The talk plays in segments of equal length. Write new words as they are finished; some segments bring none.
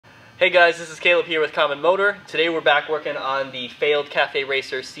Hey guys, this is Caleb here with Common Motor. Today we're back working on the failed Cafe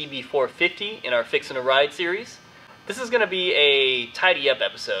Racer CB450 in our Fixin' a Ride series. This is going to be a tidy up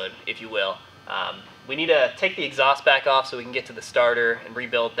episode, if you will. We need to take the exhaust back off so we can get to the starter and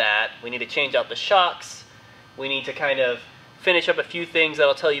rebuild that. We need to change out the shocks. We need to kind of finish up a few things that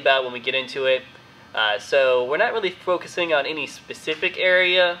I'll tell you about when we get into it. So we're not really focusing on any specific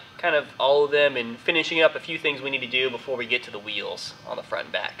area, kind of all of them, and finishing up a few things we need to do before we get to the wheels on the front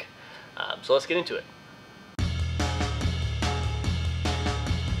and back. So let's get into it.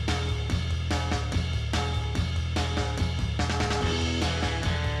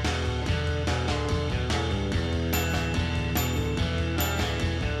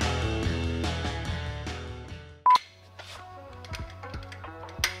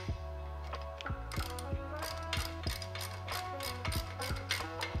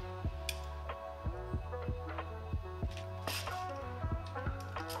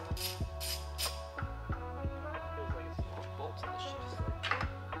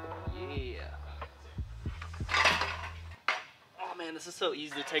 This is so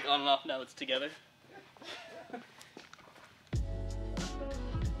easy to take on and off now it's together.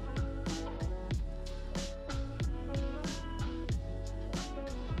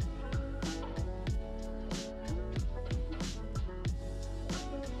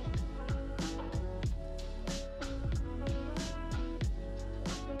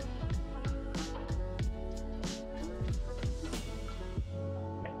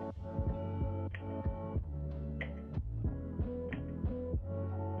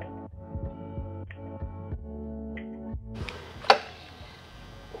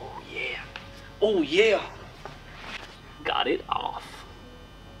 Oh yeah! Got it off.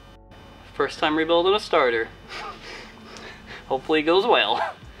 First time rebuilding a starter. Hopefully it goes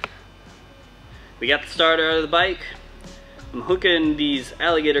well. We got the starter out of the bike. I'm hooking these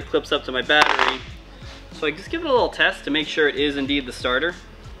alligator clips up to my battery. So I just give it a little test to make sure it is indeed the starter.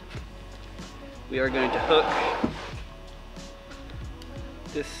 We are going to hook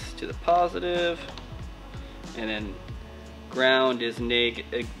this to the positive, and then ground is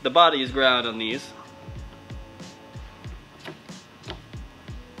negative. The body is ground on these.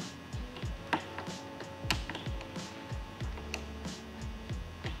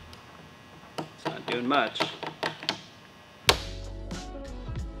 It's not doing much.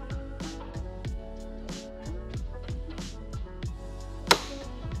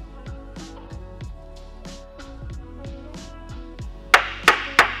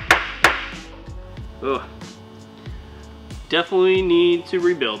 Ugh. Definitely need to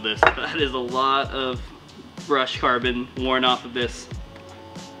rebuild this. That is a lot of brush carbon worn off of this.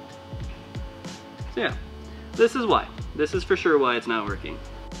 So yeah, this is why. This is for sure why it's not working.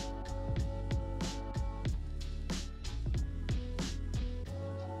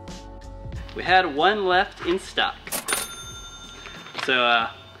 We had one left in stock. So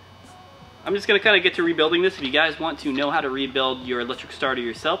I'm just gonna kind of get to rebuilding this. If you guys want to know how to rebuild your electric starter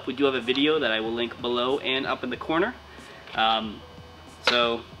yourself, we do have a video that I will link below and up in the corner.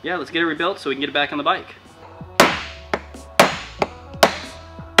 So yeah, let's get it rebuilt so we can get it back on the bike.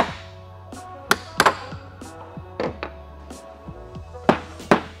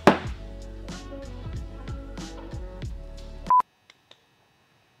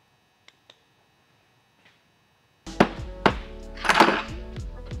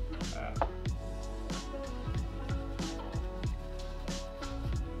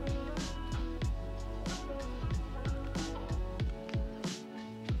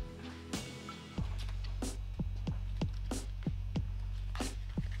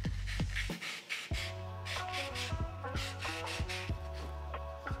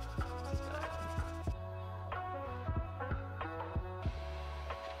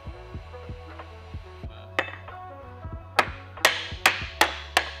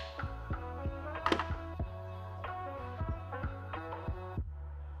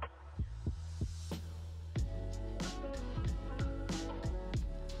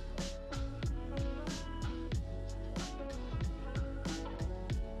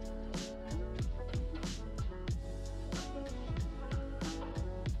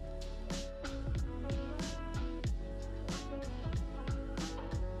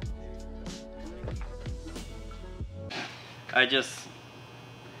 I just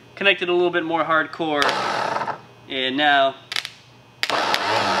connected a little bit more hardcore, and now you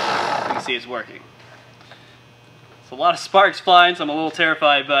can see it's working. It's a lot of sparks flying, so I'm a little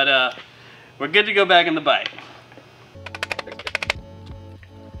terrified, but we're good to go back in the bike.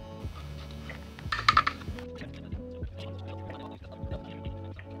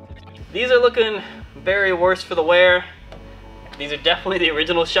 These are looking very worse for the wear. These are definitely the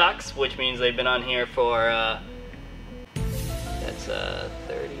original shocks, which means they've been on here for, that's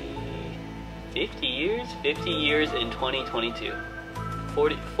 30, 50 years? 50 years in 2022.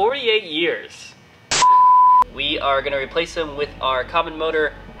 48 years. We are gonna replace them with our common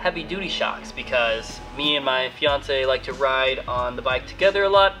motor heavy duty shocks because me and my fiance like to ride on the bike together a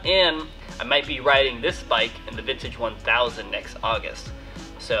lot, and I might be riding this bike in the Vintage 1000 next August.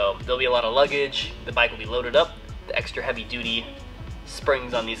 So there'll be a lot of luggage, the bike will be loaded up, the extra heavy duty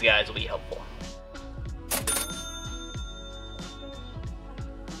springs on these guys will be helpful.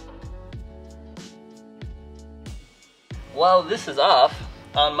 While this is off,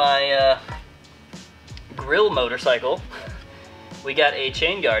 on my grill motorcycle, we got a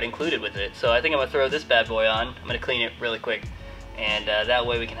chain guard included with it. So I think I'm gonna throw this bad boy on. I'm gonna clean it really quick, and that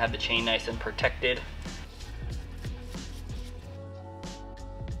way we can have the chain nice and protected.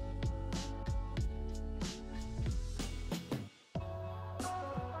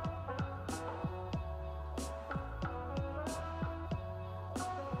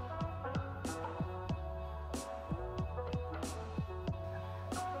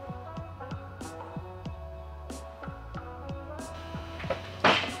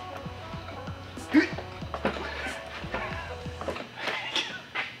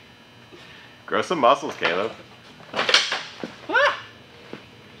 Grow some muscles, Caleb. Ah!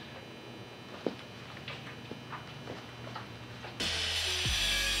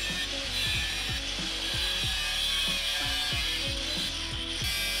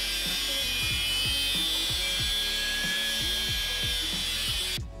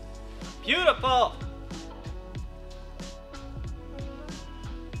 Beautiful!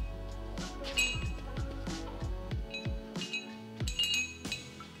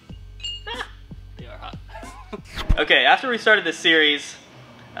 Okay, after we started this series,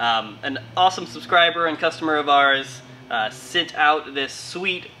 an awesome subscriber and customer of ours sent out this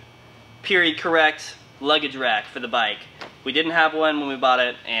sweet, period correct luggage rack for the bike. We didn't have one when we bought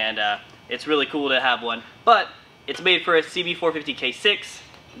it, and it's really cool to have one. But it's made for a CB450 K6.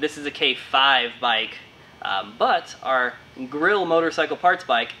 This is a K5 bike, but our grill motorcycle parts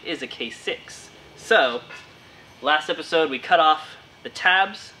bike is a K6. So, last episode we cut off the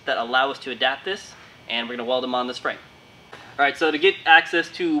tabs that allow us to adapt this, and we're going to weld them on this frame. Alright, so to get access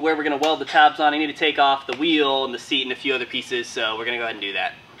to where we're going to weld the tabs on, I need to take off the wheel and the seat and a few other pieces, so we're going to go ahead and do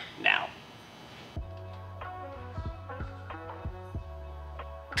that now.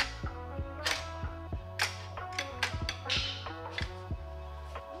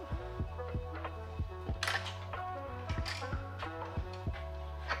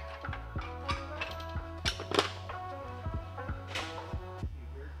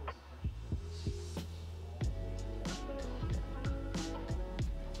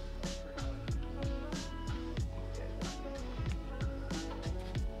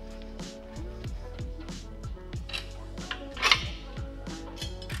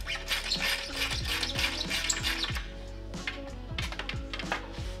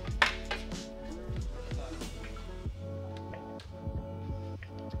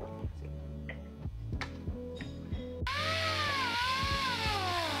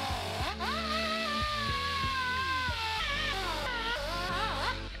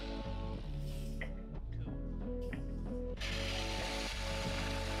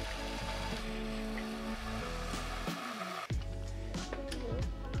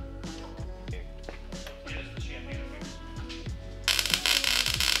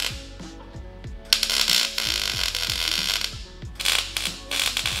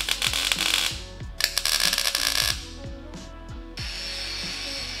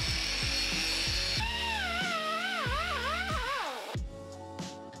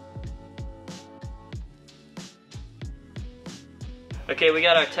 Okay, we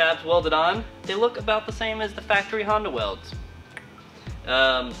got our tabs welded on. They look about the same as the factory Honda welds.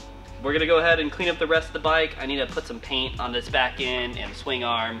 We're gonna go ahead and clean up the rest of the bike. I need to put some paint on this back end and swing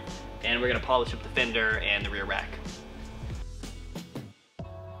arm, and we're gonna polish up the fender and the rear rack.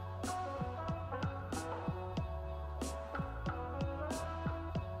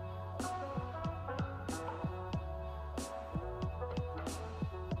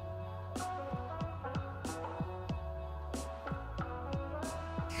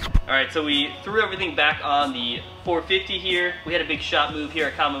 Alright, so we threw everything back on the 450 here. We had a big shop move here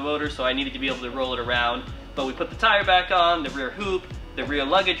at Common Motors, so I needed to be able to roll it around. But we put the tire back on, the rear hoop, the rear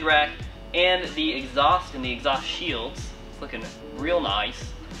luggage rack, and the exhaust and the exhaust shields. It's looking real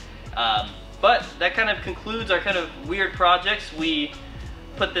nice. But that kind of concludes our kind of weird projects. We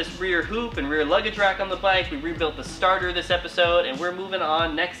put this rear hoop and rear luggage rack on the bike. We rebuilt the starter this episode, and we're moving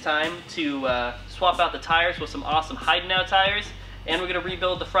on next time to swap out the tires with some awesome hide-now tires. and we're gonna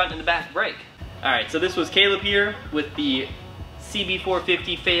rebuild the front and the back brake. All right, so this was Caleb here with the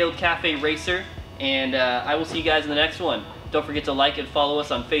CB450 Failed Cafe Racer, and I will see you guys in the next one. Don't forget to like and follow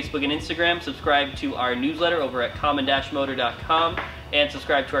us on Facebook and Instagram, subscribe to our newsletter over at common-motor.com, and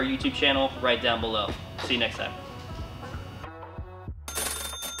subscribe to our YouTube channel right down below. See you next time.